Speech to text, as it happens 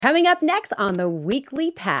Coming up next on the Weekly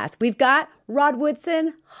Pass, we've got Rod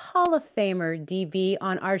Woodson, Hall of Famer DB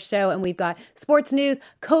on our show, and we've got sports news,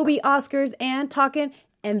 Kobe Oscars, and talking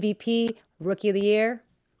MVP, Rookie of the Year,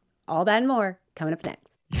 all that and more coming up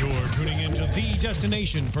next. You're tuning into the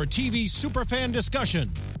destination for TV superfan discussion,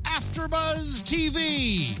 AfterBuzz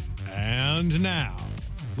TV. And now,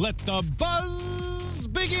 let the buzz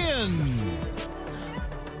begin.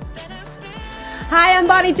 Hi, I'm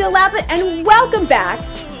Bonnie Jill Laflin, and welcome back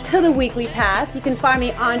to the Weekly Pass. You can find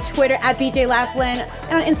me on Twitter at BJ Laflin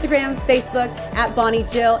and on Instagram, Facebook at Bonnie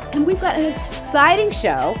Jill. And we've got an exciting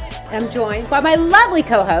show. And I'm joined by my lovely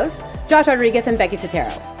co-hosts, Josh Rodriguez and Becky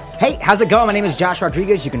Sotero. Hey, how's it going? My name is Josh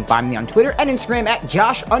Rodriguez. You can find me on Twitter and Instagram at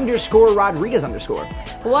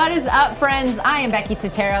Josh_Rodriguez_. What is up, friends? I am Becky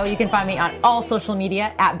Sotero. You can find me on all social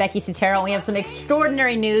media at Becky Sotero. We have some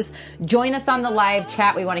extraordinary news. Join us on the live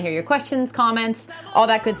chat. We want to hear your questions, comments, all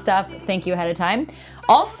that good stuff. Thank you ahead of time.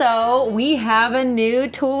 Also, we have a new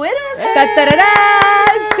Twitter page.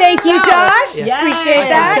 Thank you, Josh. Yes. Appreciate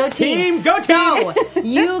that. Go team. Go team. So,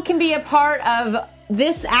 you can be a part of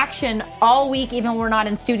this action all week, even when we're not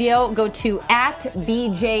in studio. Go to at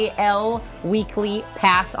BJL Weekly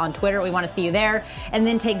Pass on Twitter. We want to see you there. And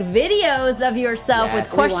then take videos of yourself with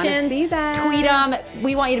questions. We want to see that. Tweet them.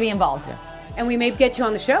 We want you to be involved. And we may get you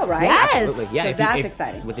on the show, right? Yes. Absolutely. Yeah, So that's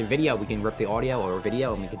exciting. With the video, we can rip the audio or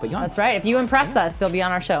video and we can put you on. That's right. If you impress us, you'll be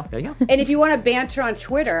on our show. There you go. And if you want to banter on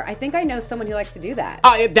Twitter, I think I know someone who likes to do that.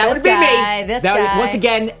 Oh, that would be guy, me. this That would- guy. Once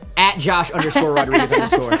again, at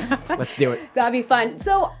Josh_Rodriguez_. Let's do it. That'd be fun.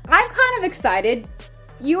 So I'm kind of excited.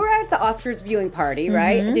 You were at the Oscars viewing party,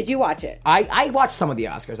 right? Did you watch it? I watched some of the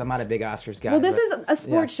Oscars. I'm not a big Oscars guy. Well, this but- is a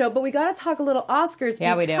sports show, but we got to talk a little Oscars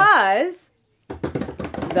Yeah, we do. because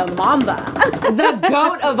the Mamba. The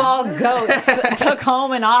goat of all goats took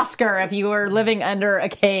home an Oscar if you were living under a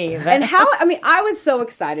cave. And I was so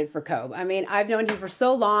excited for Kobe. I mean, I've known him for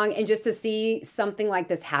so long, and just to see something like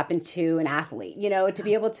this happen to an athlete, to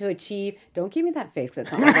be able to achieve, don't give me that face because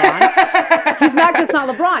it's not LeBron. He's back, it's not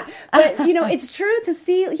LeBron. But, it's true to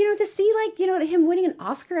see, him winning an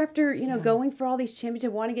Oscar after, going for all these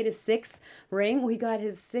championships, wanting to get his sixth ring. Well, he got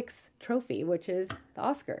his sixth trophy, which is the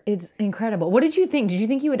Oscar. It's incredible. What did you think? Did you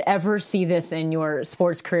think you would ever see this in your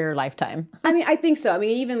sports career lifetime? I mean, I think so. I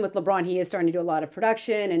mean, even with LeBron, he is starting to do a lot of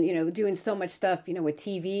production and, doing so much stuff, with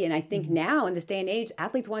TV. And I think now in this day and age,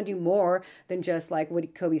 athletes want to do more than just like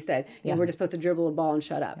what Kobe said. We're just supposed to dribble the ball and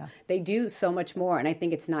shut up. Yeah. They do so much more. And I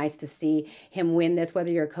think it's nice to see him win this, whether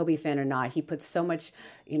you're a Kobe fan or not. He puts so much,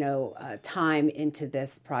 time into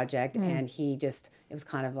this project. And it was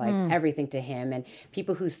kind of like everything to him. And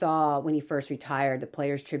people who saw when he first retired, the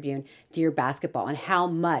Players Tribune, Dear Basketball, and how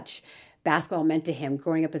much basketball meant to him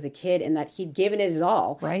growing up as a kid, and that he'd given it his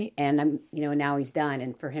all. Right. And now he's done.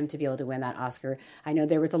 And for him to be able to win that Oscar, I know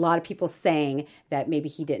there was a lot of people saying that maybe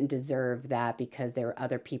he didn't deserve that because there were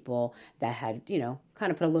other people that had,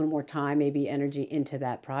 kind of put a little more time, maybe energy into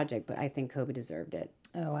that project. But I think Kobe deserved it.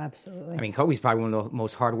 Oh, absolutely. I mean, Kobe's probably one of the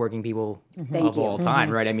most hardworking people of all time,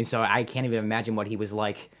 right? I mean, so I can't even imagine what he was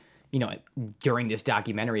like, during this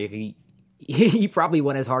documentary. If he probably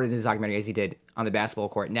went as hard in this documentary as he did on the basketball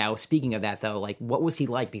court. Now, speaking of that, though, like, what was he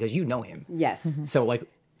like? Because you know him. Yes. So, like,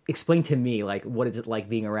 explain to me, like, what is it like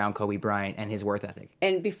being around Kobe Bryant and his work ethic?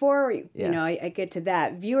 And before, I get to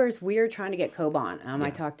that, viewers, we are trying to get Kobe on. I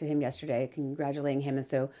talked to him yesterday, congratulating him, and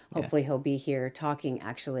so hopefully he'll be here talking,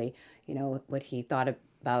 actually, what he thought about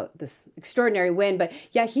this extraordinary win. But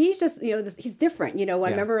yeah, he's just, he's different. I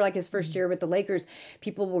remember like his first year with the Lakers,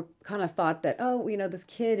 people were kind of thought that, this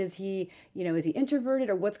kid, is he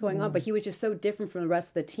introverted or what's going on? But he was just so different from the rest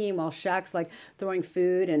of the team, while Shaq's like throwing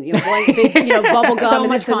food and, blowing big, bubble gum So and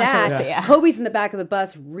much this and that. controversy, yeah. Kobe's in the back of the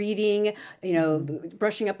bus reading,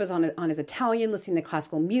 brushing up on his Italian, listening to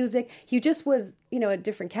classical music. He just was, a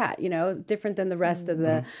different cat, different than the rest of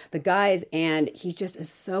the guys. And he just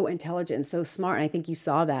is so intelligent and so smart. And I think you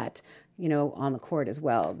saw that, on the court as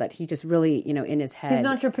well, that he just really, in his head. He's an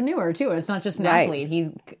entrepreneur too. It's not just an athlete.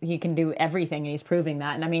 He can do everything, and he's proving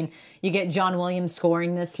that. And I mean, you get John Williams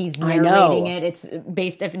scoring this. He's narrating it. It's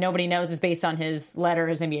based, if nobody knows, it's based on his letter,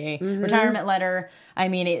 his NBA retirement letter. I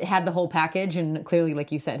mean, it had the whole package, and clearly,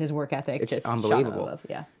 like you said, his work ethic It's just unbelievable. shot above.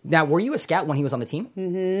 Yeah. Now, were you a scout when he was on the team?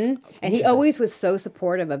 Mm-hmm. And he always was so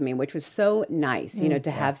supportive of me, which was so nice,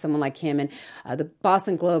 to have someone like him. And the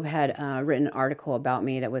Boston Globe had written an article about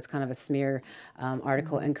me that was kind of a smear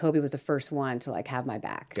article, and Kobe was the first one to like have my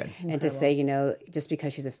back. Good. And to say, just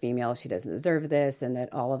because she's a female, she doesn't deserve this, and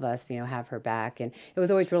that all of us, have her back. And it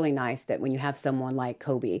was always really nice that when you have someone like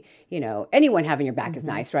Kobe, anyone having your back is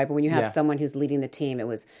nice, right? But when you have someone who's leading the team, it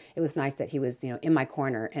was nice that he was, in my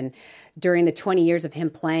corner. And during the 20 years of him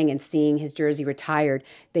playing and seeing his jersey retired,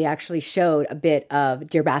 they actually showed a bit of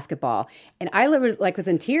Dear Basketball, and I was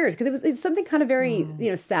in tears because it's something kind of very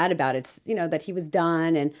sad about it. It's that he was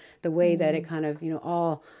done, and the way that it kind of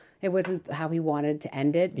it wasn't how he wanted to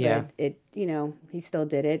end it, but it he still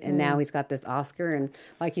did it, and now he's got this Oscar, and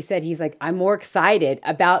like you said, he's like, I'm more excited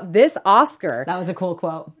about this Oscar. That was a cool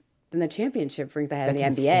quote. Than the championship rings I had in the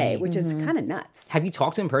NBA, which is kind of nuts. Have you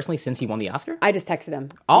talked to him personally since he won the Oscar? I just texted him.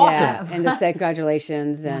 Awesome. And just said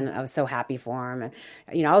congratulations, and I was so happy for him. And,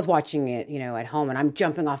 I was watching it, at home, and I'm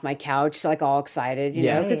jumping off my couch, like all excited,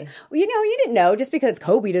 because, you didn't know. Just because it's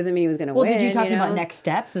Kobe doesn't mean he was going to win. Well, did you talk to him about next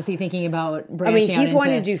steps? Is he thinking about branching out he's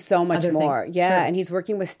wanting to do so much more. Things? Yeah, sure. And he's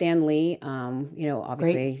working with Stan Lee.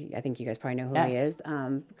 Obviously, Great. I think you guys probably know who he is,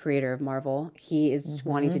 creator of Marvel. He is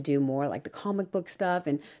wanting to do more like the comic book stuff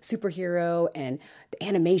and superhero and the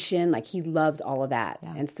animation, like he loves all of that.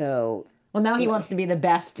 And so well, now he wants to be the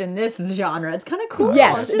best in this genre. It's kind of cool.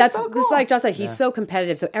 Yes, that's so cool. just like Josh said, he's so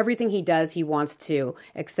competitive, so everything he does he wants to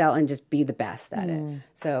excel and just be the best at it.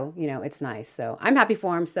 So it's nice. So I'm happy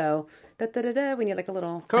for him. So we need like a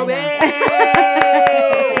little Kobe.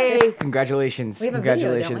 Congratulations. We have a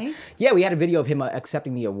Congratulations. video, don't we? Yeah, we had a video of him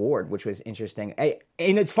accepting the award, which was interesting. And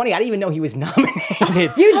it's funny, I didn't even know he was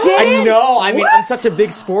nominated. You did? I know. I mean, I'm such a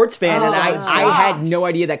big sports fan, and I had no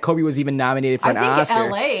idea that Kobe was even nominated for an Oscar. I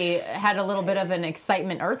think LA had a little bit of an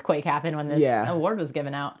excitement earthquake happen when this award was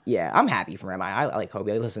given out. Yeah, I'm happy for him. I like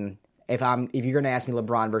Kobe. Listen, if you're going to ask me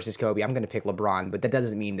LeBron versus Kobe, I'm going to pick LeBron, but that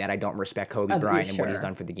doesn't mean that I don't respect Kobe Bryant and what he's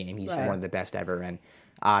done for the game. He's one of the best ever, and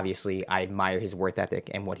obviously I admire his work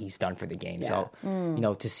ethic and what he's done for the game. So,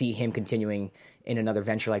 to see him continuing in another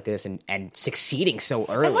venture like this and succeeding so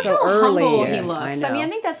early. And look how humble he looks. I I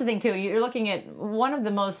think that's the thing too. You're looking at one of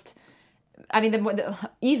the most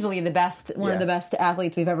easily the best, one of the best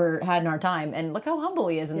athletes we've ever had in our time. And look how humble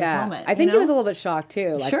he is in this moment. I think he was a little bit shocked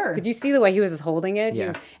too. Like, sure. Could you see the way he was holding it?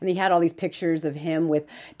 Yeah. And he had all these pictures of him with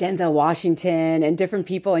Denzel Washington and different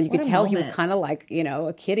people. And you could tell he was kind of like,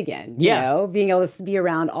 a kid again. Being able to be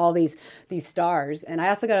around all these stars. And I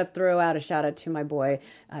also got to throw out a shout out to my boy,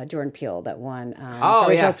 Jordan Peele, that won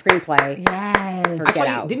original screenplay. Yes. For Get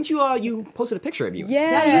Out. Didn't you posted a picture of you?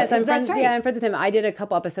 Yes, I'm that's friends. right. Yeah, I'm friends with him. I did a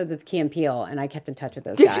couple episodes of Key and Peele, and I kept in touch with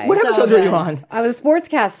those guys. What episodes were you on? I was a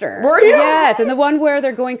sportscaster. Were you? Yes, and the one where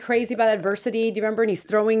they're going crazy about adversity. Do you remember? And he's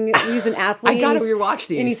an athlete. I got to rewatch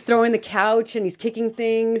these. And he's throwing the couch, and he's kicking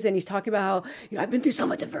things, and he's talking about how, I've been through so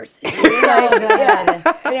much adversity. And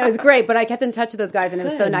it was great, but I kept in touch with those guys, and it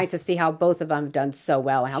was so nice to see how both of them have done so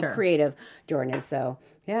well, and how creative Jordan is. So,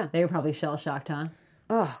 yeah. They were probably shell-shocked, huh?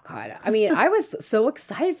 Oh, God. I mean, I was so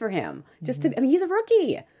excited for him. He's a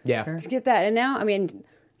rookie. Yeah. To get that. And now,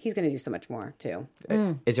 he's going to do so much more, too.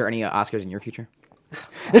 Is there any Oscars in your future?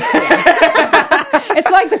 It's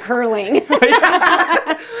like the curling.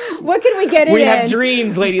 What can we get in? We have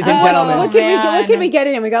dreams, ladies and gentlemen. What can we get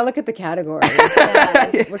in? We got to look at the categories.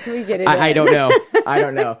 What can we get in? I don't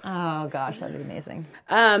know. Oh, gosh, that'd be amazing.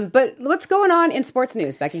 But what's going on in sports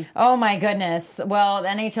news, Becky? Oh, my goodness. Well, the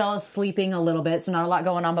NHL is sleeping a little bit, so not a lot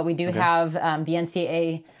going on, but we do have the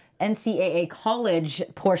NCAA college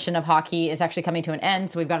portion of hockey is actually coming to an end,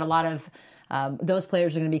 so we've got a lot of those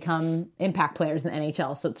players are going to become impact players in the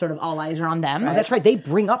NHL, so it's sort of all eyes are on them. Oh, that's right. They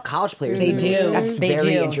bring up college players. They do. That's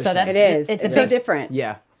very interesting. So it is. It's so different.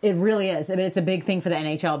 Yeah. It really is. It's a big thing for the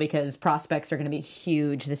NHL because prospects are going to be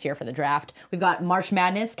huge this year for the draft. We've got March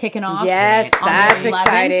Madness kicking off. Yes, that's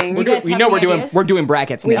exciting. We're doing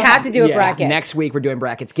brackets. We have to do a bracket next week. We're doing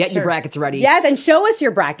brackets. Get your brackets ready. Yes, and show us your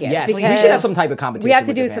brackets. Yes, we should have some type of competition. We have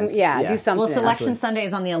to do some. Do something. Well, Selection Sunday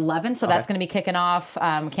is on the 11th, so that's going to be kicking off.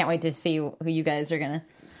 Can't wait to see who you guys are going to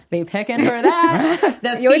be picking for that. The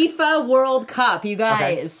FIFA World Cup, you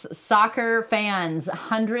guys, soccer fans,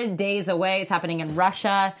 100 days away. It's happening in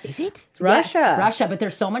Russia. Is it? Russia. Yes, Russia, but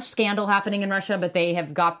there's so much scandal happening in Russia, but they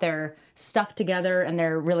have got their stuff together and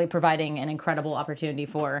they're really providing an incredible opportunity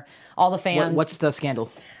for all the fans. What's the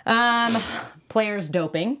scandal? Players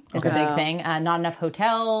doping is a big thing. Not enough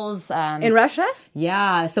hotels. In Russia?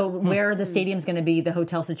 Yeah. So where the stadium's going to be, the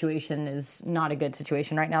hotel situation is not a good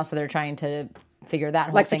situation right now. So they're trying to figure that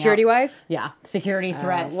whole like thing security out. wise. Yeah, security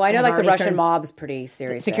threats. Well, I know like the Russian started, mob's pretty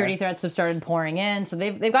serious. Security threats have started pouring in, so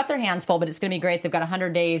they've got their hands full. But it's going to be great. They've got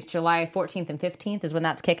 100 days. July 14th and 15th is when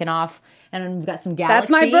that's kicking off, and we've got some Galaxy. That's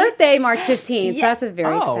my birthday, March 15th. Yeah. So that's a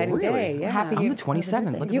very exciting really? day. Yeah. Happy I'm the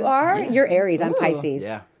 27th. Look at You that. are? Yeah. You're Aries. I'm Ooh. Pisces.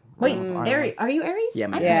 Yeah. Wait, Aries? Are you Aries? Yeah,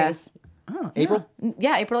 I'm yeah. Aries. Oh, April?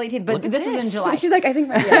 Yeah, April 18th. But this is in July. She's like, I think.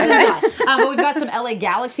 But we've got some LA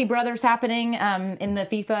Galaxy brothers happening in the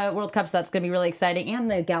FIFA World Cup, so that's going to be really exciting. And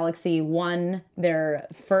the Galaxy won their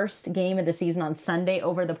first game of the season on Sunday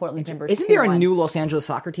over the Portland Timbers. Isn't there a 2-1. new Los Angeles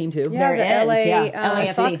soccer team, too? Yeah, There the is, LA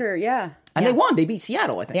LAFC. soccer. Yeah. And they won. They beat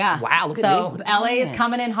Seattle, I think. Yeah. Wow, look so at LA is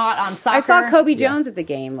coming in hot on soccer. I saw Kobe Jones at the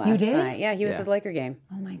game last did? night. Yeah, he was Yeah. at the Laker game.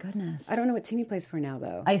 Oh my goodness. I don't know what team he plays for now,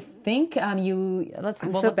 though. I think we'll so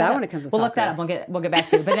look bad that when up. it comes to We'll look that soccer. up. We'll get back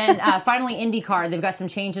to it. But then finally, IndyCar. They've got some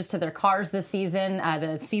changes to their cars this season.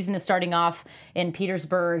 The season is starting off in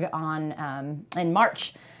Petersburg in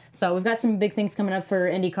March. So we've got some big things coming up for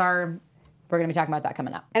IndyCar. We're going to be talking about that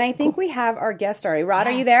coming up. And I think we have our guest already. Rod,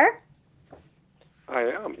 are you there? I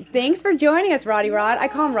am. Thanks for joining us, Roddy Rod. I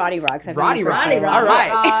call him Roddy Rod. Roddy Rod. Roddy All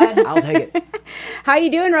right. I'll take it. How you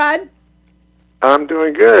doing, Rod? I'm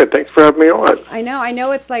doing good. Thanks for having me on. I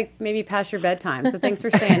know it's like maybe past your bedtime, so thanks for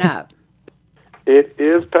staying up. It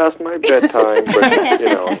is past my bedtime,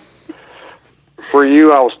 but, for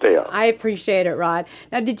you, I'll stay up. I appreciate it, Rod.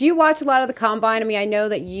 Now, did you watch a lot of the Combine? I mean, I know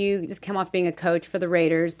that you just come off being a coach for the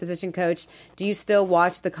Raiders, position coach. Do you still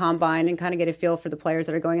watch the Combine and kind of get a feel for the players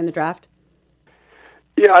that are going in the draft?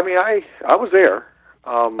 Yeah, I mean, I was there.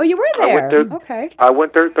 Oh, you were there? Okay. I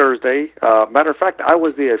went there Thursday. Matter of fact, I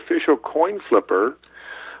was the official coin flipper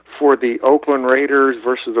for the Oakland Raiders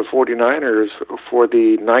versus the 49ers for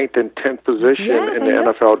the 9th and 10th position in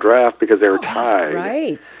the NFL draft because they were tied.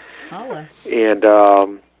 Right. And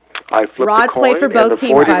I flipped Rod the coin, played for both and the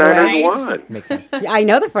teams, by the 49ers way. won. Makes sense. Yeah, I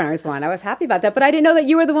know the 49ers won. I was happy about that, but I didn't know that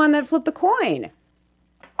you were the one that flipped the coin.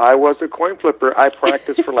 I was a coin flipper. I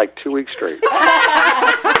practiced for like 2 weeks straight.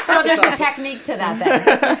 So there's a technique to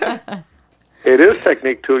that then. It is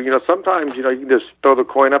technique too. Sometimes, you can just throw the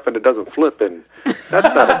coin up and it doesn't flip, and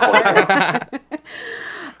that's not a coin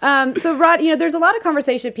flip. So, Rod, there's a lot of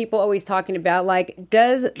conversation people always talking about, like,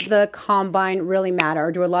 does the Combine really matter?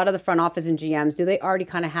 Or do a lot of the front office and GMs, do they already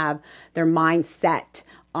kind of have their mind set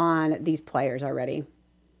on these players already?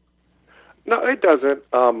 No, it doesn't.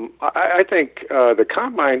 I think the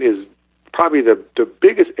Combine is probably the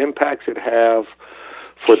biggest impacts it have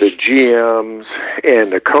for the GMs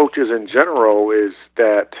and the coaches in general is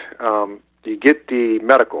that you get the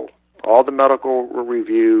medical, all the medical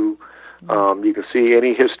review. You can see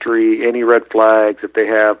any history, any red flags, if they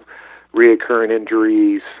have reoccurring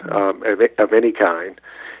injuries of any kind.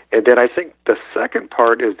 And then I think the second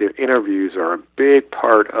part is the interviews are a big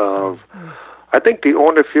part of, I think, the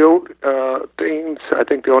on-the-field things. I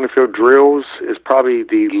think the on-the-field drills is probably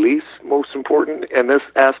the least most important in this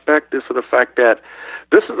aspect. This is the fact that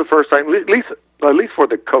this is the first time, at least for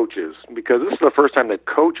the coaches, because this is the first time that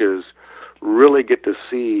coaches really get to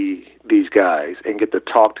see these guys and get to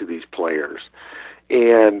talk to these players.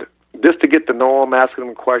 And just to get to know them, asking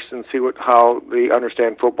them questions, see how they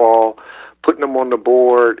understand football, putting them on the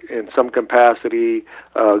board in some capacity,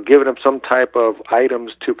 giving them some type of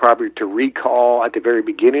items to recall at the very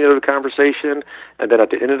beginning of the conversation, and then at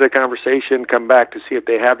the end of the conversation come back to see if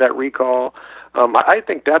they have that recall. I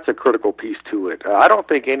think that's a critical piece to it. I don't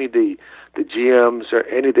think any of the GMs or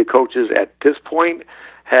any of the coaches at this point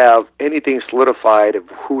have anything solidified of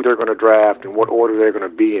who they're going to draft and what order they're going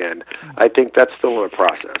to be in. I think that's still in the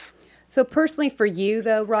process. So personally for you,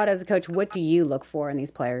 though, Rod, as a coach, what do you look for in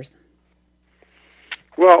these players?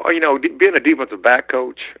 Well, being a defensive back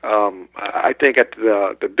coach, I think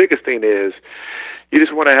the biggest thing is you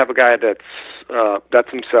just want to have a guy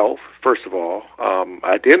that's himself, first of all.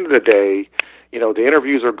 At the end of the day, the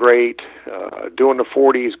interviews are great. Doing the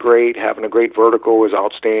 40 is great. Having a great vertical is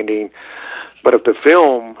outstanding. But if the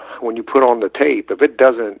film, when you put on the tape,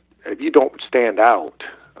 if you don't stand out,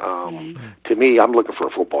 to me, I'm looking for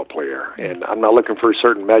a football player, and I'm not looking for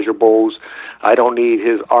certain measurables. I don't need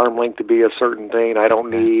his arm length to be a certain thing. I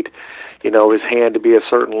don't need, his hand to be a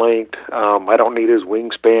certain length. I don't need his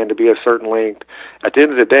wingspan to be a certain length. At the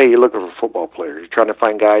end of the day, you're looking for football players. You're trying to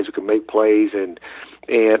find guys who can make plays and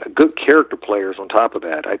good character players on top of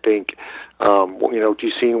that. I think,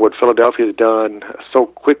 you've seen what Philadelphia has done so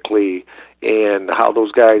quickly and how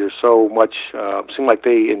those guys are so much, seem like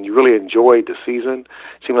you really enjoyed the season,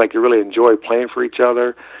 seem like you really enjoy playing for each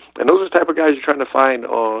other. And those are the type of guys you're trying to find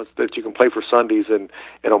that you can play for Sundays and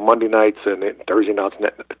on Monday nights and Thursday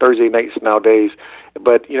nights nowadays.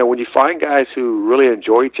 But, when you find guys who really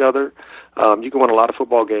enjoy each other, you can win a lot of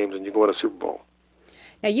football games and you can win a Super Bowl.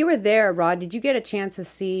 Now, you were there, Rod. Did you get a chance to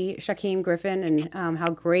see Shaquem Griffin and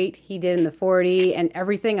how great he did in the 40 and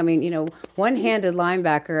everything? I mean, one-handed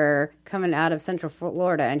linebacker coming out of Central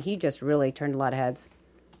Florida, and he just really turned a lot of heads.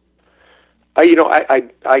 I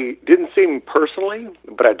didn't see him personally,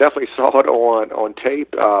 but I definitely saw it on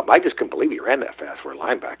tape. I just couldn't believe he ran that fast for a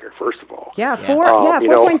linebacker, first of all. Yeah,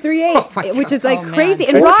 4.38, which is like crazy.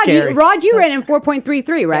 And Rod, you ran in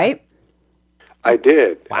 4.33, right? Yeah. I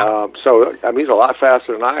did. Wow. He's a lot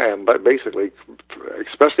faster than I am, but basically,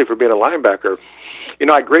 especially for being a linebacker.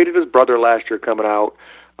 I graded his brother last year coming out.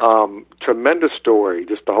 Tremendous story,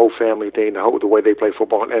 just the whole family thing, the way they play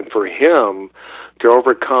football, and for him to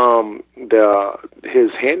overcome his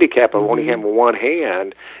handicap of only having one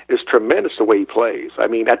hand is tremendous. The way he plays. I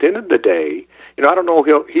mean, at the end of the day, I don't know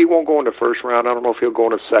he won't go in the first round. I don't know if he'll go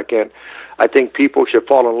in the second. I think people should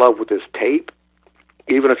fall in love with his tape.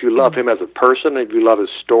 Even if you love him as a person, if you love his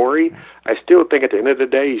story, I still think at the end of the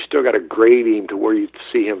day, you still got to grade him to where you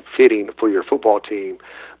see him fitting for your football team.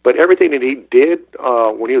 But everything that he did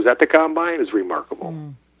when he was at the Combine is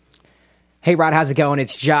remarkable. Hey, Rod, how's it going?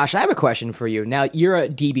 It's Josh. I have a question for you. Now, you're a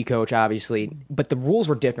DB coach, obviously, but the rules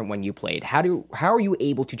were different when you played. How are you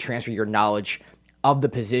able to transfer your knowledge of the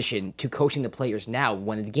position to coaching the players now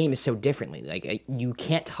when the game is so differently? Like, you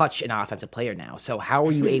can't touch an offensive player now. So how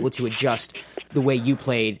are you able to adjust the way you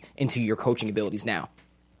played into your coaching abilities now?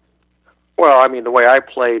 Well, I mean, the way I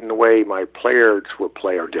played and the way my players would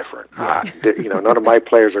play are different. None of my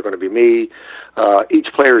players are going to be me. Each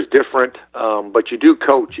player is different, but you do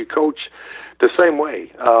coach. You coach the same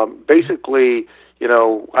way. Basically,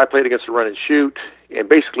 I played against the run and shoot, and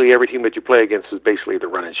basically every team that you play against is basically the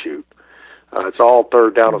run and shoot. It's all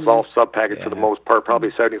third down. It's all sub-package for the most part. Probably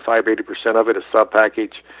 75-80% of it is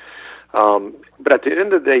sub-package. But at the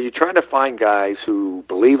end of the day, you're trying to find guys who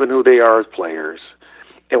believe in who they are as players.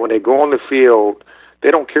 And when they go on the field, they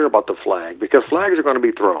don't care about the flag because flags are going to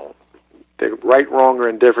be thrown. They're right, wrong, or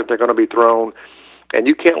indifferent. They're going to be thrown. And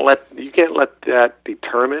you can't let that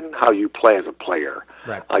determine how you play as a player.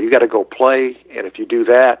 Right. You got to go play, and if you do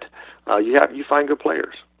that, you find good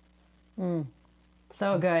players.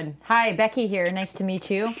 So good. Hi, Becky here. Nice to meet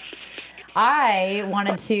you. I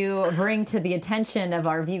wanted to bring to the attention of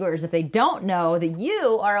our viewers, if they don't know, that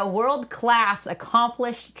you are a world-class,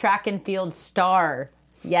 accomplished track and field star.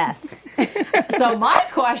 Yes. So my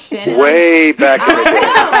question... Way back in the day.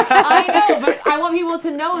 I know, but I want people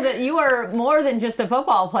to know that you are more than just a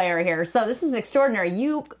football player here. So this is extraordinary.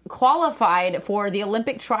 You qualified for the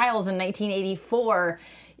Olympic trials in 1984.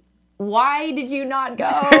 Why did you not go?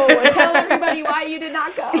 Tell everybody why you did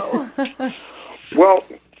not go. Well,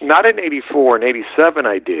 not in 84. In 87,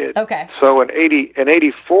 I did. Okay. So in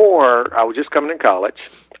 84, I was just coming in college.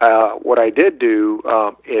 What I did do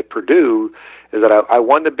at Purdue is that I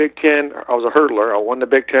won the Big Ten. I was a hurdler. I won the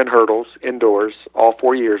Big Ten hurdles indoors all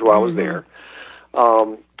 4 years while I was there.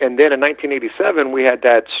 And then in 1987, we had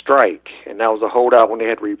that strike, and that was a holdout when they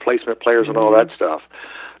had replacement players and all that stuff.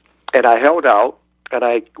 And I held out, and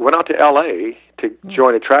I went out to L.A. to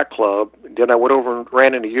join a track club. Then I went over and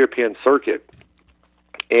ran in the European circuit.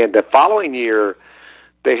 And the following year,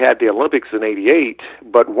 they had the Olympics in 88,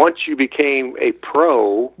 but once you became a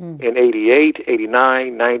pro in 88,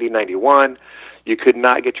 89, 90, 91, you could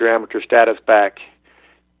not get your amateur status back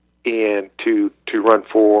and to run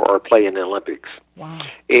for or play in the Olympics. Wow.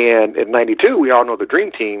 And in 92, we all know the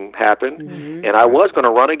Dream Team happened, and I was going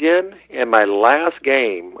to run again. In my last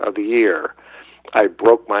game of the year, I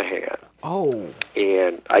broke my hand. Oh.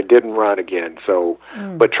 And I didn't run again. So,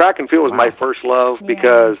 but track and field was my first love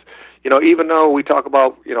because, even though we talk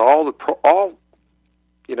about, all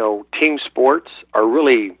team sports are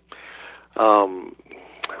really,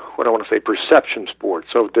 what I want to say, perception sports.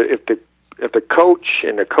 So if the coach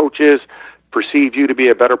and the coaches perceive you to be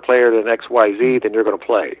a better player than XYZ, then you're going to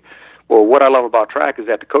play. Well, what I love about track is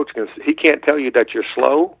that the coach he can't tell you that you're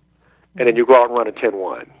slow, and then you go out and run a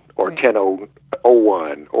 10-1 or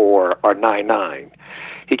 10-01 or 9-9.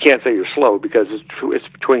 He can't say you're slow because it's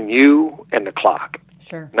between you and the clock.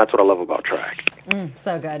 Sure. And that's what I love about track.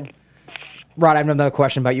 So good. Rod, I have another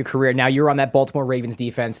question about your career. Now, you're on that Baltimore Ravens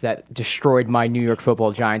defense that destroyed my New York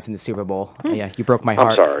Football Giants in the Super Bowl. Yeah, you broke my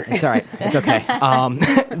heart. I'm sorry. It's all right. It's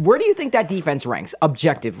okay. Where do you think that defense ranks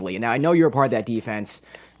objectively? Now, I know you're a part of that defense.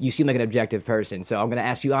 You seem like an objective person, so I'm going to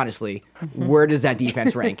ask you honestly, where does that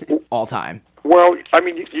defense rank? all time? Well, I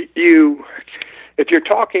mean, you if you're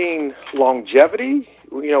talking longevity,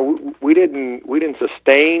 we didn't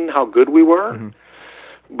sustain how good we were.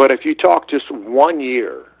 Mm-hmm. But if you talk just 1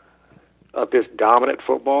 year of this dominant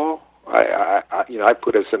football, I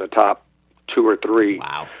put us in the top 2 or 3.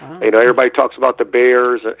 Wow. Everybody talks about the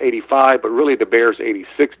Bears at 85, but really the Bears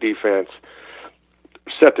 86 defense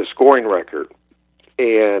set the scoring record,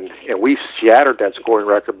 and we shattered that scoring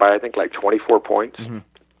record by I think like 24 points. Mm-hmm.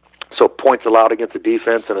 So points allowed against the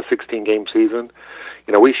defense in a 16-game season,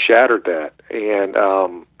 we shattered that. And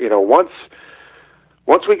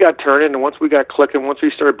once we got turning and once we got clicking, once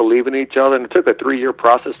we started believing in each other, and it took a 3-year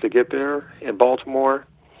process to get there in Baltimore.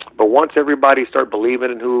 But once everybody started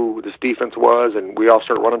believing in who this defense was, and we all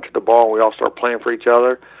started running to the ball, and we all started playing for each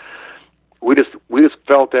other, we just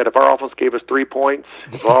felt that if our offense gave us 3 points,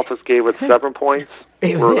 if our offense gave us 7 points,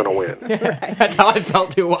 we were going to win. Right. That's how I felt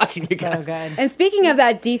too watching you guys. So good. And speaking of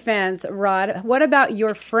that defense, Rod, what about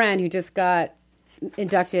your friend who just got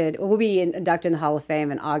inducted? Will be inducted in the Hall of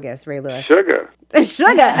Fame in August, Ray Lewis. Sugar. Yeah,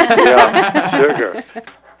 Sugar.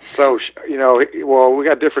 So, we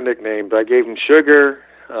got different nicknames, but I gave him Sugar,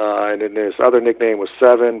 and then his other nickname was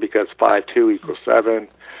 7 because 5'2" equals 7.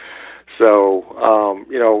 So,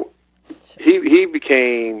 he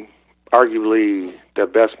became arguably the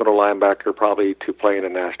best middle linebacker probably to play in the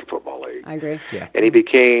National Football League. I agree. Yeah. And he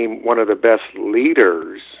became one of the best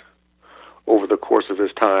leaders over the course of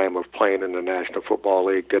his time of playing in the National Football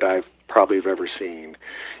League that I've probably ever seen.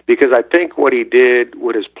 Because I think what he did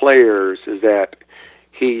with his players is that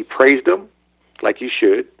he praised them like you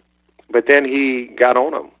should, but then he got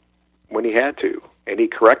on them when he had to, and he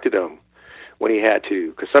corrected them when he had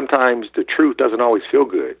to, because sometimes the truth doesn't always feel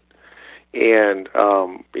good. And,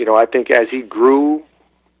 I think as he grew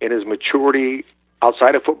in his maturity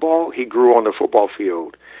outside of football, he grew on the football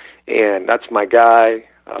field. And that's my guy.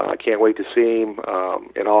 I can't wait to see him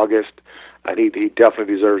in August. He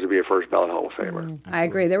definitely deserves to be a first ballot Hall of Famer. I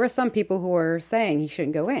agree. There were some people who were saying he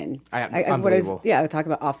shouldn't go in. Unbelievable. Talk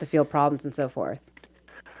about off the field problems and so forth.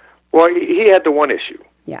 Well, he had the one issue.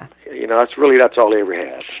 Yeah. That's all he ever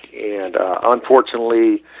had. And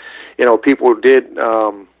unfortunately, people did,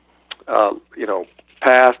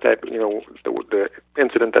 pass that, the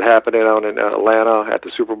incident that happened down in Atlanta at the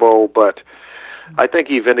Super Bowl, but I think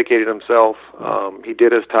he vindicated himself. He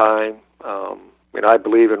did his time. I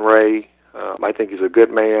believe in Ray. I think he's a good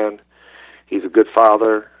man. He's a good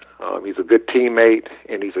father. He's a good teammate,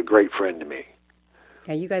 and he's a great friend to me.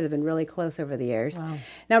 Yeah, you guys have been really close over the years. Wow.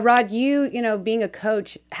 Now, Rod, you being a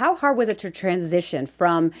coach, how hard was it to transition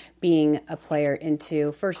from being a player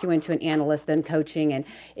into, first you went to an analyst, then coaching, and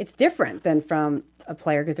it's different than from a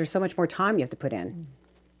player because there's so much more time you have to put in.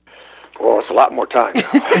 Well, it's a lot more time.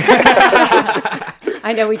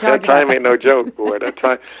 I know we talked about that. Time ain't no joke, boy. That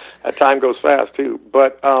time goes fast, too.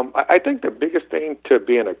 But I think the biggest thing to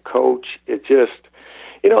being a coach is just,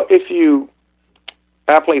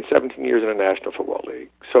 I played 17 years in the National Football League.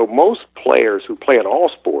 So most players who play in all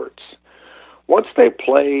sports, once they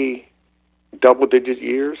play double-digit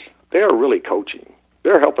years, they are really coaching.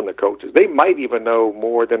 They're helping the coaches. They might even know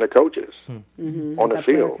more than the coaches on the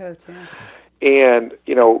field. Coach, yeah.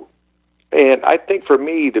 And I think for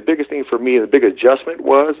me, the biggest thing for me, the big adjustment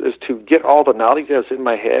is to get all the knowledge that's in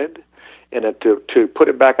my head and to put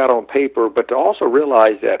it back out on paper, but to also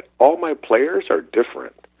realize that all my players are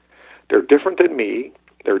different. They're different than me.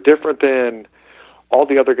 They're different than all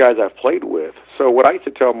the other guys I've played with. So what I used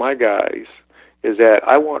to tell my guys is that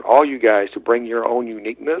I want all you guys to bring your own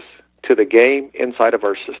uniqueness to the game inside of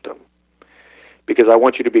our system because I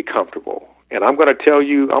want you to be comfortable. And I'm going to tell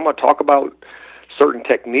you, I'm going to talk about certain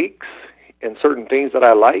techniques and certain things that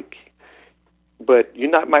I like, but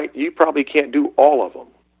you probably can't do all of them.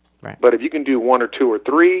 Right. But if you can do 1 or 2 or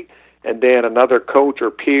 3, and then another coach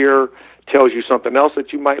or peer tells you something else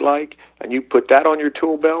that you might like, and you put that on your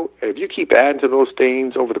tool belt, and if you keep adding to those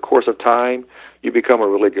things over the course of time, you become a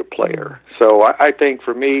really good player. So I think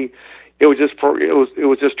for me, it was just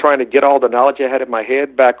trying to get all the knowledge I had in my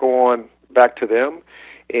head back to them,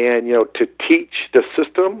 and to teach the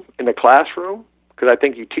system in the classroom. Because I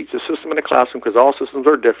think you teach the system in the classroom because all systems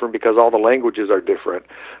are different because all the languages are different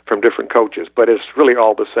from different coaches, but it's really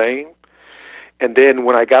all the same. And then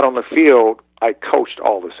when I got on the field, I coached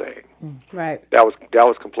all the same. Right. That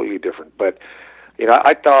was completely different. But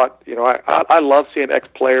I thought I love seeing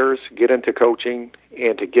ex-players get into coaching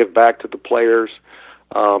and to give back to the players.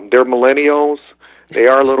 They're millennials. They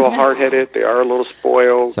are a little hard-headed. They are a little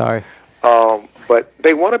spoiled. Sorry. But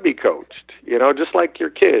they want to be coached. Just like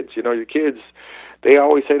your kids. Your kids. they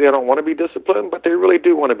always say they don't want to be disciplined, but they really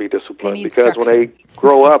do want to be disciplined because structure. when they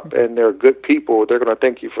grow up and they're good people, they're going to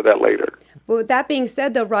thank you for that later. But with that being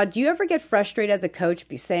said, though, Rod, do you ever get frustrated as a coach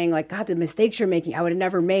saying, like, God, the mistakes you're making, I would have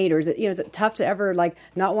never made? Or is it tough to ever, like,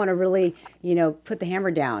 not want to really, put the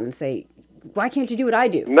hammer down and say, why can't you do what I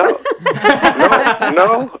do? No.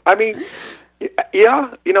 No. I mean,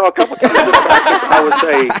 yeah, a couple times in practice, I would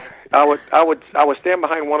say, I would stand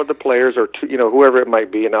behind one of the players or two, whoever it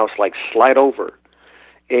might be, and I was like, slide over.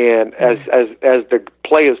 And as the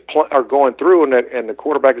play are going through and the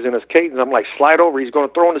quarterback is in his cadence, I'm like, slide over. He's going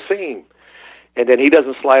to throw in the seam. And then he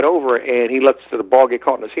doesn't slide over, and he lets the ball get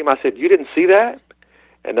caught in the seam. I said, you didn't see that?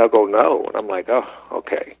 And they'll go, no. And I'm like, oh,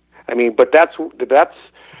 okay. I mean, but that's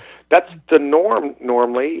the norm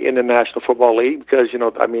normally in the National Football League because,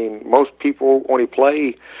 most people only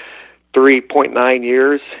play 3.9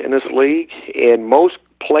 years in this league, and most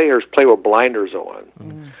players play with blinders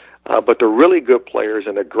on. But the really good players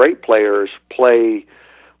and the great players play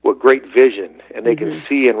with great vision, and they can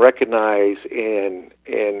see and recognize and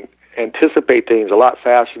anticipate things a lot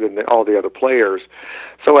faster than all the other players.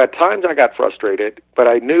 So at times I got frustrated, but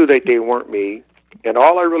I knew that they weren't me, and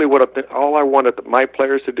all I wanted my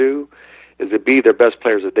players to do is to be their best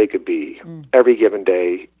players that they could be every given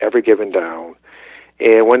day, every given down.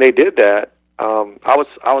 And when they did that, I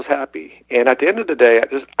was happy. And at the end of the day,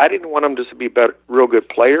 I didn't want them just to be real good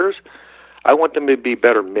players. I want them to be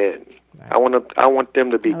better men. I want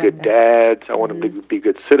them to be good dads. I want them to be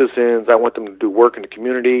good citizens. I want them to do work in the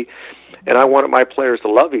community, and I wanted my players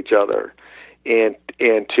to love each other and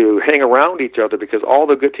to hang around each other because all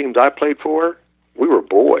the good teams I played for, we were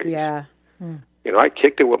boys. Yeah. I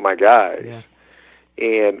kicked it with my guys. Yeah.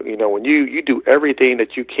 And when you do everything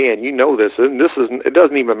that you can, this, and it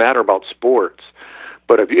doesn't even matter about sports.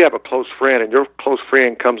 But if you have a close friend and your close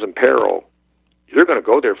friend comes in peril, you're going to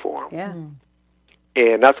go there for him. Yeah.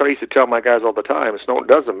 And that's what I used to tell my guys all the time. It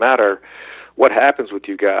doesn't matter what happens with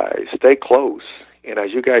you guys. Stay close. And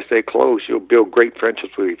as you guys stay close, you'll build great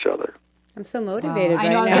friendships with each other. I'm so motivated Wow. right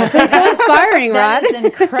I know, now. It's so inspiring, Rod. That is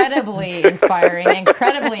incredibly inspiring,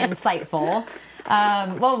 incredibly insightful.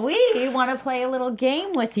 Well, we want to play a little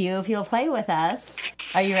game with you if you'll play with us.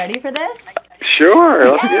 Are you ready for this? Sure.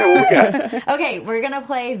 Yeah, what we got? Okay, we're going to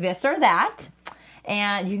play this or that.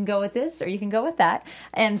 And you can go with this or you can go with that.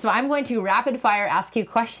 And so I'm going to rapid fire ask you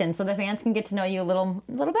questions so the fans can get to know you a little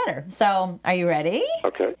better. So are you ready?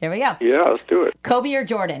 Okay. Here we go. Yeah, let's do it. Kobe or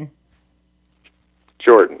Jordan?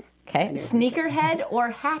 Jordan. Okay. Sneakerhead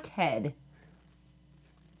or hat head?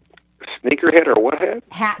 Sneakerhead or what head?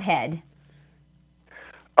 Hat head.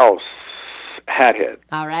 Oh, hat head.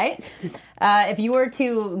 All right. If you were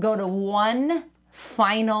to go to one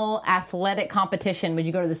final athletic competition, would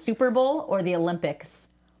you go to the Super Bowl or the Olympics?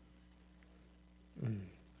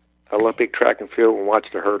 Olympic track and field and watch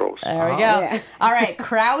the hurdles. There we go. Yeah. All right.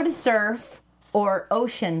 Crowd surf or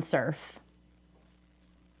ocean surf?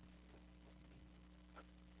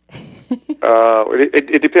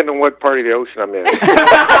 It depends on what part of the ocean I'm in. All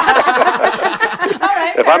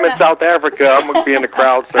right. If I'm in South Africa, I'm going to be in the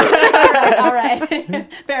crowd surf. All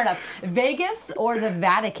right. Fair enough. Vegas or the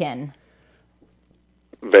Vatican?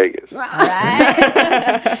 Vegas. All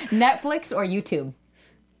right. Netflix or YouTube?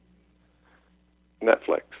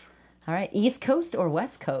 Netflix. All right. East Coast or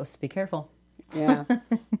West Coast? Be careful. Yeah.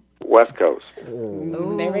 West Coast.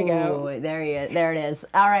 Ooh, there we go. There it is.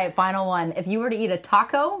 All right, final one. If you were to eat a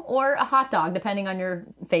taco or a hot dog, depending on your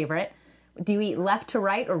favorite, do you eat left to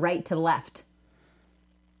right or right to left?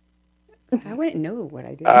 I wouldn't know what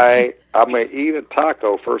I do. I'm going to eat a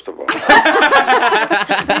taco, first of all.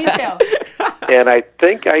 Me too. And I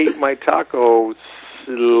think I eat my tacos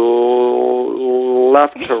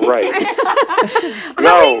left to right.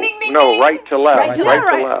 Right to left.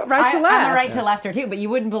 Right to left. I'm a right to lefter too, but you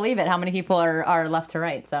wouldn't believe it how many people are left to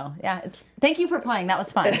right. So yeah, thank you for playing. That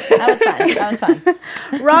was fun.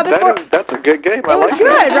 Rob, That's a good game. I it was like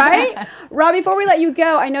good, right? Rob, before we let you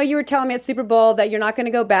go, I know you were telling me at Super Bowl that you're not going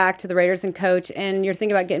to go back to the Raiders and coach, and you're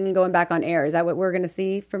thinking about going back on air. Is that what we're going to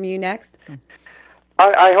see from you next?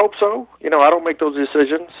 I hope so. I don't make those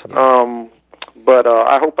decisions. But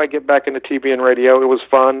I hope I get back into TV and radio. It was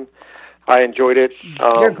fun. I enjoyed it.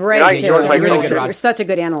 You're great. I enjoyed my really coaching. good, Rod. You're such a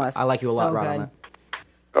good analyst. I like you a lot, So Rod. On good.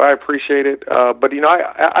 that. I appreciate it. But,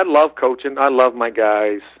 I love coaching. I love my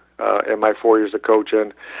guys in my 4 years of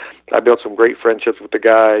coaching. I built some great friendships with the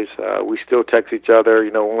guys. We still text each other.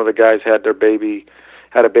 One of the guys had a baby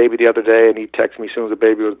the other day, and he texted me as soon as the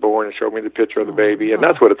baby was born and showed me the picture of the baby. And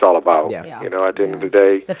that's what it's all about, Yeah. at the end of the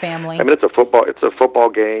day. The family. I mean, it's a football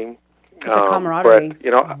game. The camaraderie.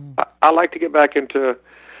 But, I like to get back into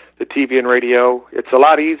the TV and radio. It's a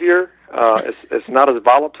lot easier. it's not as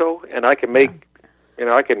volatile, and I can make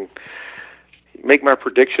my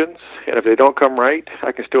predictions, and if they don't come right,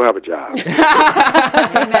 I can still have a job.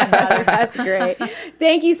 Amen, brother. That's great.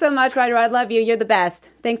 Thank you so much, Rod. I love you. You're the best.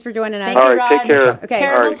 Thanks for joining us. All right, take care. Okay.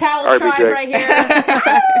 Terrible towel tribe right here.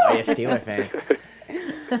 Oh, yeah, Steeler fan.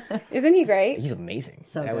 Isn't he great? He's amazing.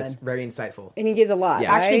 So that was good. very insightful. And he gives a lot.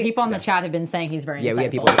 Yeah. Actually, right? people in the chat have been saying he's very insightful. We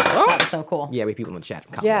had people. That was so cool. Yeah, we have people in the chat.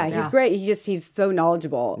 Yeah, he's great. He's so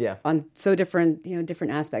knowledgeable. Yeah. On so different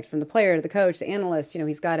different aspects, from the player to the coach, the analyst.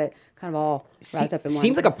 He's got it kind of all wrapped up in one.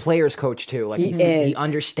 Seems like a player's coach too. Like He is. He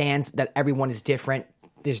understands that everyone is different.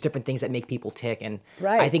 There's different things that make people tick, and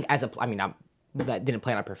Right. I think that didn't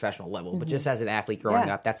play on a professional level, but just as an athlete growing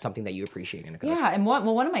up, that's something that you appreciate in a coach. Yeah, and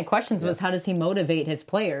one of my questions was, how does he motivate his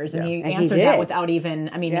players? And he And he answered did. that without even,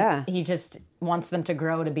 Yeah. he just wants them to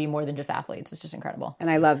grow to be more than just athletes. It's just incredible. And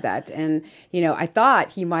I love that. And, I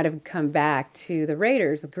thought he might have come back to the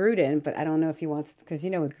Raiders with Gruden, but I don't know if he wants, because,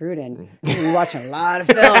 with Gruden, you're watching a lot of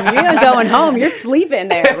film. You're not going home. You're sleeping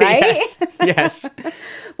there, right? Yes.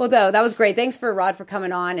 Well, though, that was great. Thanks for Rod for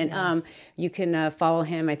coming on. And you can follow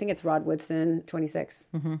him. I think it's Rod Woodson 26.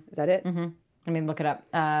 Mm-hmm. Is that it? Mm-hmm. I mean, look it up.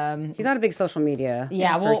 He's not a big social media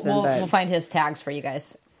person, we'll find his tags for you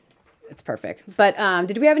guys. It's perfect. But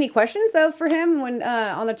did we have any questions, though, for him when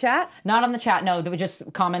on the chat? Not on the chat, no. There were just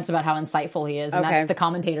comments about how insightful he is, and Okay. that's the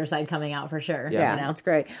commentator side coming out for sure. Yeah, you know? that's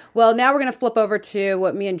great. Well, now we're going to flip over to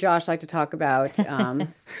what me and Josh like to talk about.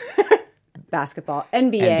 Basketball,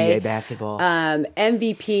 NBA basketball.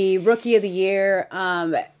 MVP, Rookie of the Year.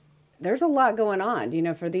 There's a lot going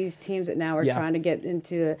on, for these teams that now are trying to get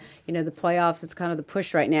into, the playoffs. It's kind of the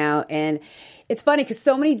push right now. And it's funny because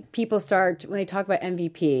so many people start, when they talk about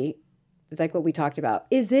MVP, it's like what we talked about.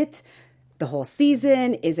 Is it the whole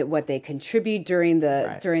season? Is it what they contribute during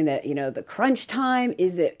the the crunch time?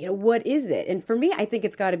 Is it, what is it? And for me, I think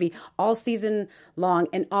it's got to be all season long,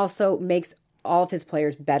 and also makes all of his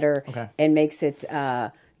players better, and makes it,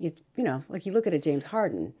 like you look at a James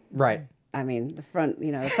Harden. Right. I mean, the front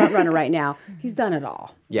runner right now, he's done it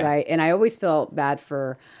all. Yeah. Right. And I always felt bad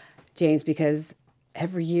for James because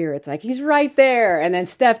every year it's like he's right there, and then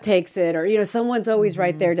Steph takes it, or someone's always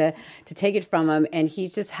right there to take it from him, and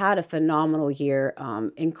he's just had a phenomenal year.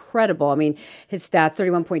 Incredible. I mean, his stats: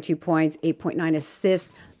 31.2 points, 8.9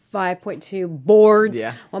 assists, 5.2 boards,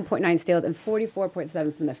 1.9 steals, and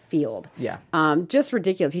 44.7 from the field. Yeah. Just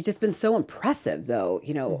ridiculous. He's just been so impressive, though.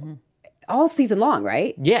 All season long,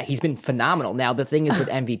 right? Yeah, he's been phenomenal. Now, the thing is with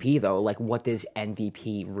MVP, though, like, what does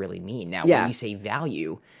MVP really mean? Now, when you say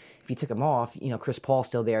value, if you took him off, Chris Paul's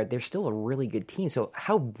still there. They're still a really good team. So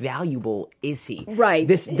how valuable is he? Right.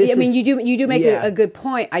 You do make a good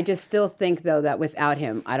point. I just still think, though, that without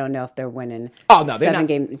him, I don't know if they're winning. Oh, no, they're 7 not.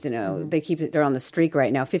 games. They're on the streak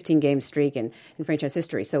right now, 15-game streak in franchise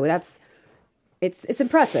history. So it's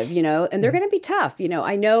impressive, and they're going to be tough.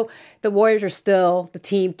 I know the Warriors are still the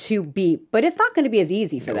team to beat, but it's not going to be as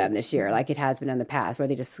easy for them this year like it has been in the past, where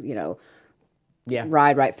they just,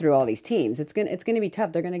 ride right through all these teams. It's going to be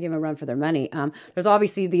tough. They're going to give them a run for their money. There's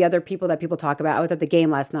obviously the other people that people talk about. I was at the game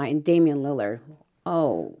last night, and Damian Lillard.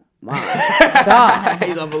 Oh my God,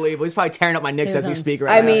 he's unbelievable. He's probably tearing up my Knicks as we speak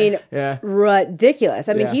right now. I mean, ridiculous.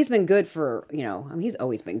 I mean, Yeah. he's been good for, he's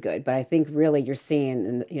always been good, but I think really you're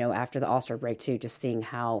seeing, after the All-Star break too, just seeing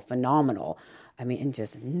how phenomenal, and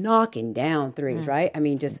just knocking down threes, right? I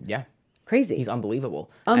mean, just crazy. He's unbelievable.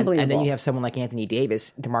 Unbelievable. And then you have someone like Anthony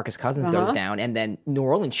Davis, DeMarcus Cousins goes down, and then New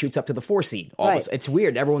Orleans shoots up to the 4 seed. It's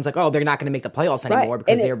weird. Everyone's like, oh, they're not going to make the playoffs anymore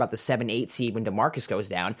because they're about the 7-8 seed when DeMarcus goes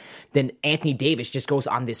down. Then Anthony Davis just goes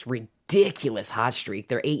on this ridiculous hot streak.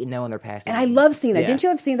 They're 8-0 and they're past. And I love seeing that. Didn't you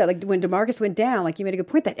have seen that? Like when DeMarcus went down, like you made a good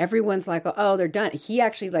point that everyone's like, oh, they're done. He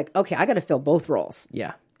actually okay, I got to fill both roles.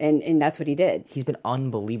 Yeah. And that's what he did. He's been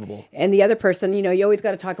unbelievable. And the other person, you always got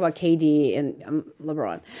to talk about KD and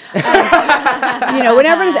LeBron.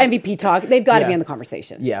 Whenever there's MVP talk, they've got to be in the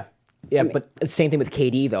conversation. Yeah. Yeah, but same thing with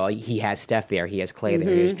KD, though. He has Steph there. He has Clay there.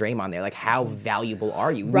 He has Draymond there. Like, how valuable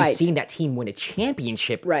are you? Right. We've seen that team win a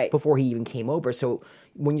championship before he even came over. So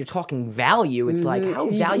when you're talking value, it's like, how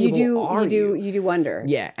valuable are you? You do wonder.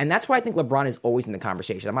 Yeah, and that's why I think LeBron is always in the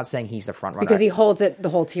conversation. I'm not saying he's the front runner. Because he holds the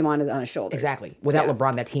whole team on his shoulders. Exactly. Without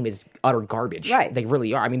LeBron, that team is utter garbage. Right. They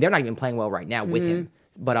really are. I mean, they're not even playing well right now with him.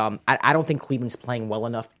 But I don't think Cleveland's playing well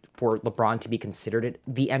enough for LeBron to be considered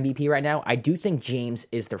the MVP right now. I do think James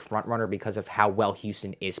is the front runner because of how well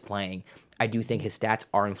Houston is playing. I do think his stats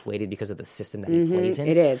are inflated because of the system that he plays in.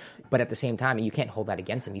 It is. But at the same time, you can't hold that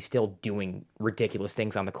against him. He's still doing ridiculous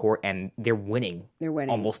things on the court, and they're winning. They're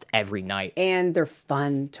winning almost every night. And they're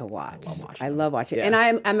fun to watch. I love watching. Yeah.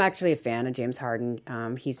 And I'm actually a fan of James Harden.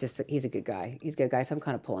 He's a good guy. He's a good guy, so I'm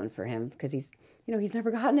kind of pulling for him because he's never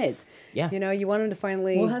gotten it. Yeah. You want him to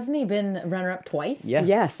finally... Well, hasn't he been runner-up twice? Yeah.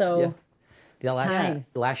 Yes. So... Yeah.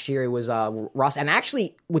 Last year it was Russ, and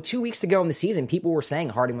actually with 2 weeks to go in the season, people were saying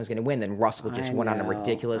Harden was going to win. Then Russell just went on a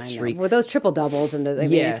ridiculous streak with those triple doubles, and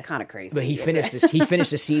it's kind of crazy. But he finished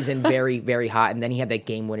the season very, very hot, and then he had that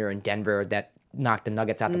game winner in Denver that knocked the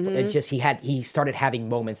Nuggets out. It's just he started having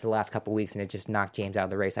moments the last couple of weeks, and it just knocked James out of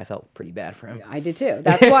the race. I felt pretty bad for him. Yeah, I did too.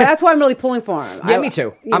 That's why I'm really pulling for him. Yeah, me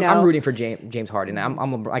too. I'm rooting for James Harden. I'm a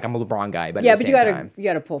LeBron guy, but but you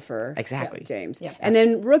got to pull for James. Yeah. And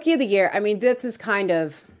then Rookie of the Year. I mean, this is kind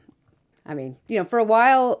of. For a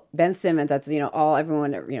while, Ben Simmons. That's all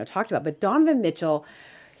everyone talked about. But Donovan Mitchell.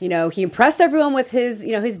 He impressed everyone with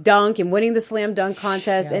his dunk and winning the slam dunk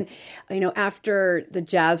contest. Yeah. And, after the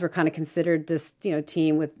Jazz were kind of considered this,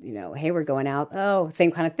 team with, hey, we're going out. Oh, same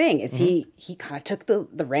kind of thing. Is he kind of took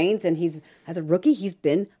the reins, and as a rookie, he's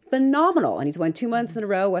been phenomenal. And he's won 2 months in a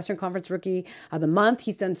row, Western Conference Rookie of the Month.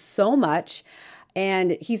 He's done so much.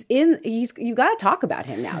 And you got to talk about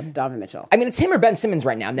him now, Donovan Mitchell. I mean, it's him or Ben Simmons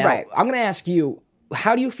right now. Now, right. I'm going to ask you,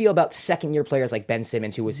 how do you feel about second-year players like Ben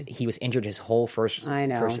Simmons, who was injured his whole first? I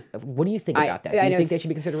know. What do you think about that? Do you think they should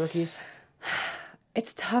be considered rookies?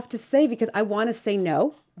 It's tough to say because I want to say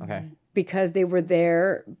no. Okay. Because they were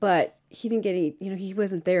there, but he didn't get any. He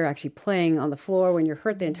wasn't there actually playing on the floor when you're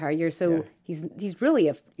hurt the entire year. So he's really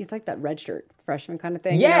he's like that redshirt freshman kind of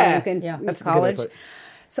thing. Yeah, that's college.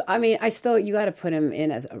 So, you got to put him in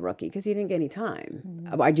as a rookie because he didn't get any time.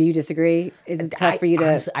 Do you disagrey? Is it tough for you to...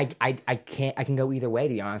 Honestly, I can go either way,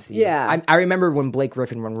 to be honest with you. Yeah. I remember when Blake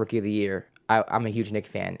Griffin won Rookie of the Year. I'm a huge Knicks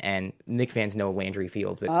fan, and Knicks fans know Landry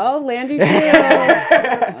Fields. But Landry Fields.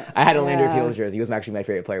 I had a Landry Fields jersey. He was actually my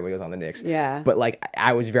favorite player when he was on the Knicks. Yeah. But,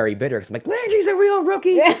 I was very bitter because I'm like, Landry's a real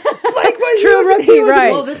rookie. Yeah. True rookie,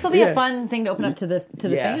 right. Well, this will be a fun thing to open up to the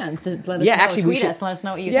fans. To let us know. Actually, tweet us. Let us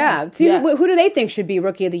know what you think. Who do they think should be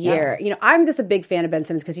Rookie of the Year? I'm just a big fan of Ben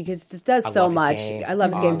Simmons because he just does so much. I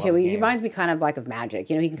love his game, too. He reminds me kind of like of Magic.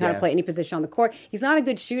 He can kind of play any position on the court. He's not a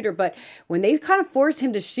good shooter, but when they kind of force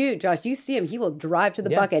him to shoot, Josh, you see him, he will drive to the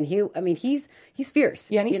bucket. And he's fierce.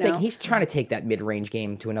 Yeah, and he's trying to take that mid-range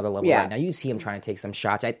game to another level right now. You see him trying to take some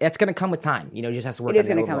shots. That's going to come with time. He just has to work on it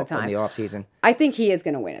over the offseason. I think he is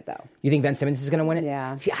going to win it, though. You think Ben Simmons is going to win it?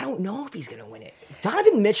 Yeah. See, I don't know if he's going to win it.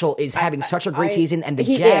 Donovan Mitchell is having such a great season, and the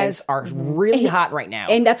Jazz are really hot right now.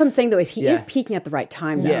 And that's what I'm saying, though, is he is peaking at the right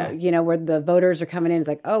time, though. Yeah. Where the voters are coming in, it's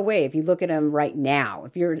like, oh, wait, if you look at him right now,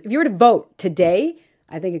 if you were to vote today,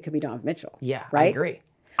 I think it could be Donovan Mitchell. Yeah, right? I agree.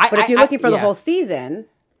 But if you're looking for the whole season...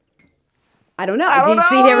 I don't know.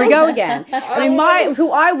 See, here we go again.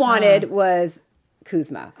 Who I wanted was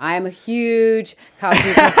Kuzma. I am a huge Kyle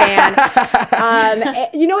Kuzma fan.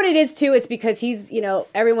 You know what it is, too? It's because he's,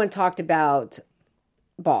 everyone talked about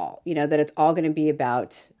Ball, that it's all going to be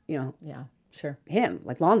about, him,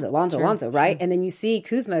 like Lonzo, right? And then you see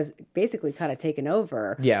Kuzma's basically kind of taken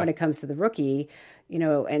over when it comes to the rookie,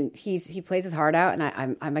 and he plays his heart out,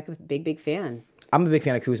 and I'm like a big fan. I'm a big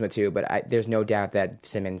fan of Kuzma too, but there's no doubt that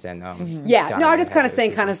Simmons and I'm just kind of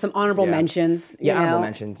saying kind of some honorable mentions. Honorable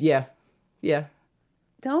mentions. Yeah.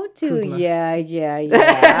 Don't do Kuzma. Yeah.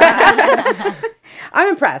 I'm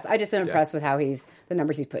impressed. I just am impressed with how the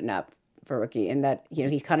numbers he's putting up for a rookie, and that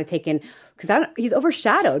he's kind of taken because he's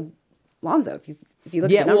overshadowed Lonzo. If you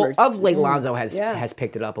look at the numbers. Of late, Lonzo has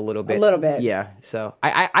picked it up a little bit. Yeah. So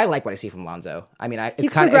I like what I see from Lonzo. I mean,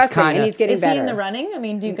 he's progressing and he's getting better. Is he in the running? I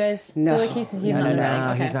mean, do you guys feel like he's not in the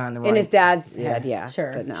running? Okay. He's not in the running. In his dad's head,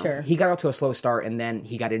 Sure. He got off to a slow start and then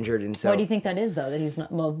he got injured, and so. Why do you think that is, though? That he's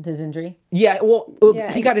not his injury? Yeah.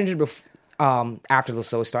 He got injured before. After the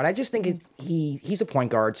slow start, I just think he's a point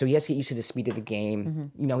guard, so he has to get used to the speed of the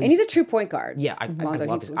game. And he's a true point guard. Yeah, I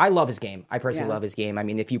love his game. I personally love his game. I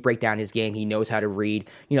mean, if you break down his game, he knows how to read,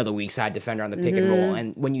 the weak side defender on the pick and roll.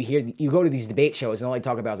 And when you go to these debate shows, and all they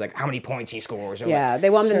talk about is like how many points he scores. They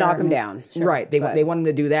want him to knock him down. Right. They want him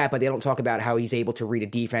to do that, but they don't talk about how he's able to read a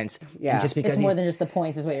defense. Yeah, just because it's more than just the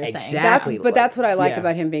points, is what you're saying. Exactly. That's what I like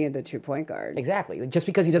about him being the true point guard. Exactly. Just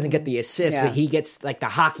because he doesn't get the assist, but he gets like the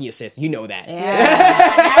hockey assist. You know that.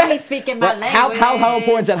 Yeah. Now he's speaking my language. How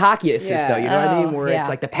important is that hockey assist, though? You know what I mean? Where yeah. it's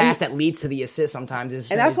like the pass that leads to the assist sometimes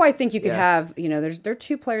is. And that's why I think you could have, they're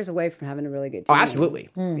 2 players away from having a really good team. Oh, absolutely.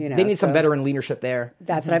 You know, they need some veteran leadership there.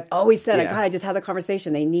 That's what I've always said. Yeah. God, I just had the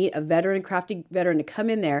conversation. They need a crafty veteran to come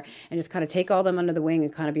in there and just kind of take all them under the wing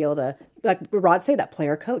and kind of be able to, like Rod say, that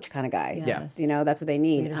player coach kind of guy. Yes. You know, that's what they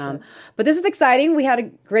need. But this is exciting. We had a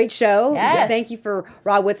great show. Yes. Thank you for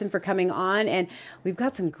Rod Woodson for coming on. And we've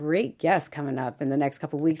got some great guests coming up in the next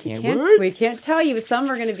couple of weeks. We can't tell you. Some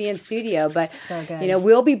are going to be in studio. But,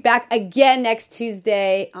 we'll be back again next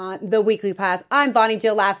Tuesday on The Weekly Pass. I'm Bonnie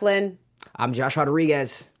Jill Laflin. I'm Josh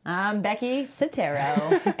Rodriguez. I'm Becky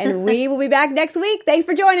Sotero. And we will be back next week. Thanks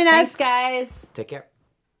for joining us. Thanks, guys. Take care.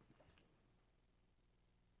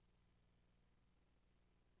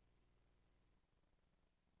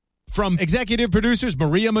 From executive producers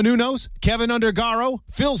Maria Menounos, Kevin Undergaro,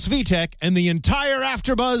 Phil Svitek, and the entire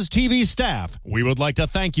AfterBuzz TV staff, we would like to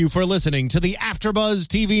thank you for listening to the AfterBuzz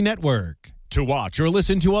TV network. To watch or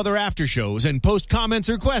listen to other after shows and post comments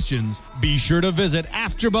or questions, be sure to visit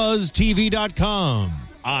AfterBuzzTV.com.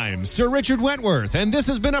 I'm Sir Richard Wentworth, and this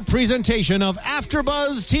has been a presentation of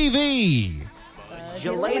AfterBuzz TV. See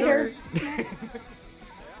you later. The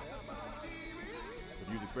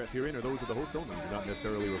views expressed herein are those of the host only and do not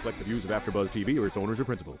necessarily reflect the views of AfterBuzz TV or its owners or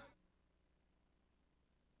principals.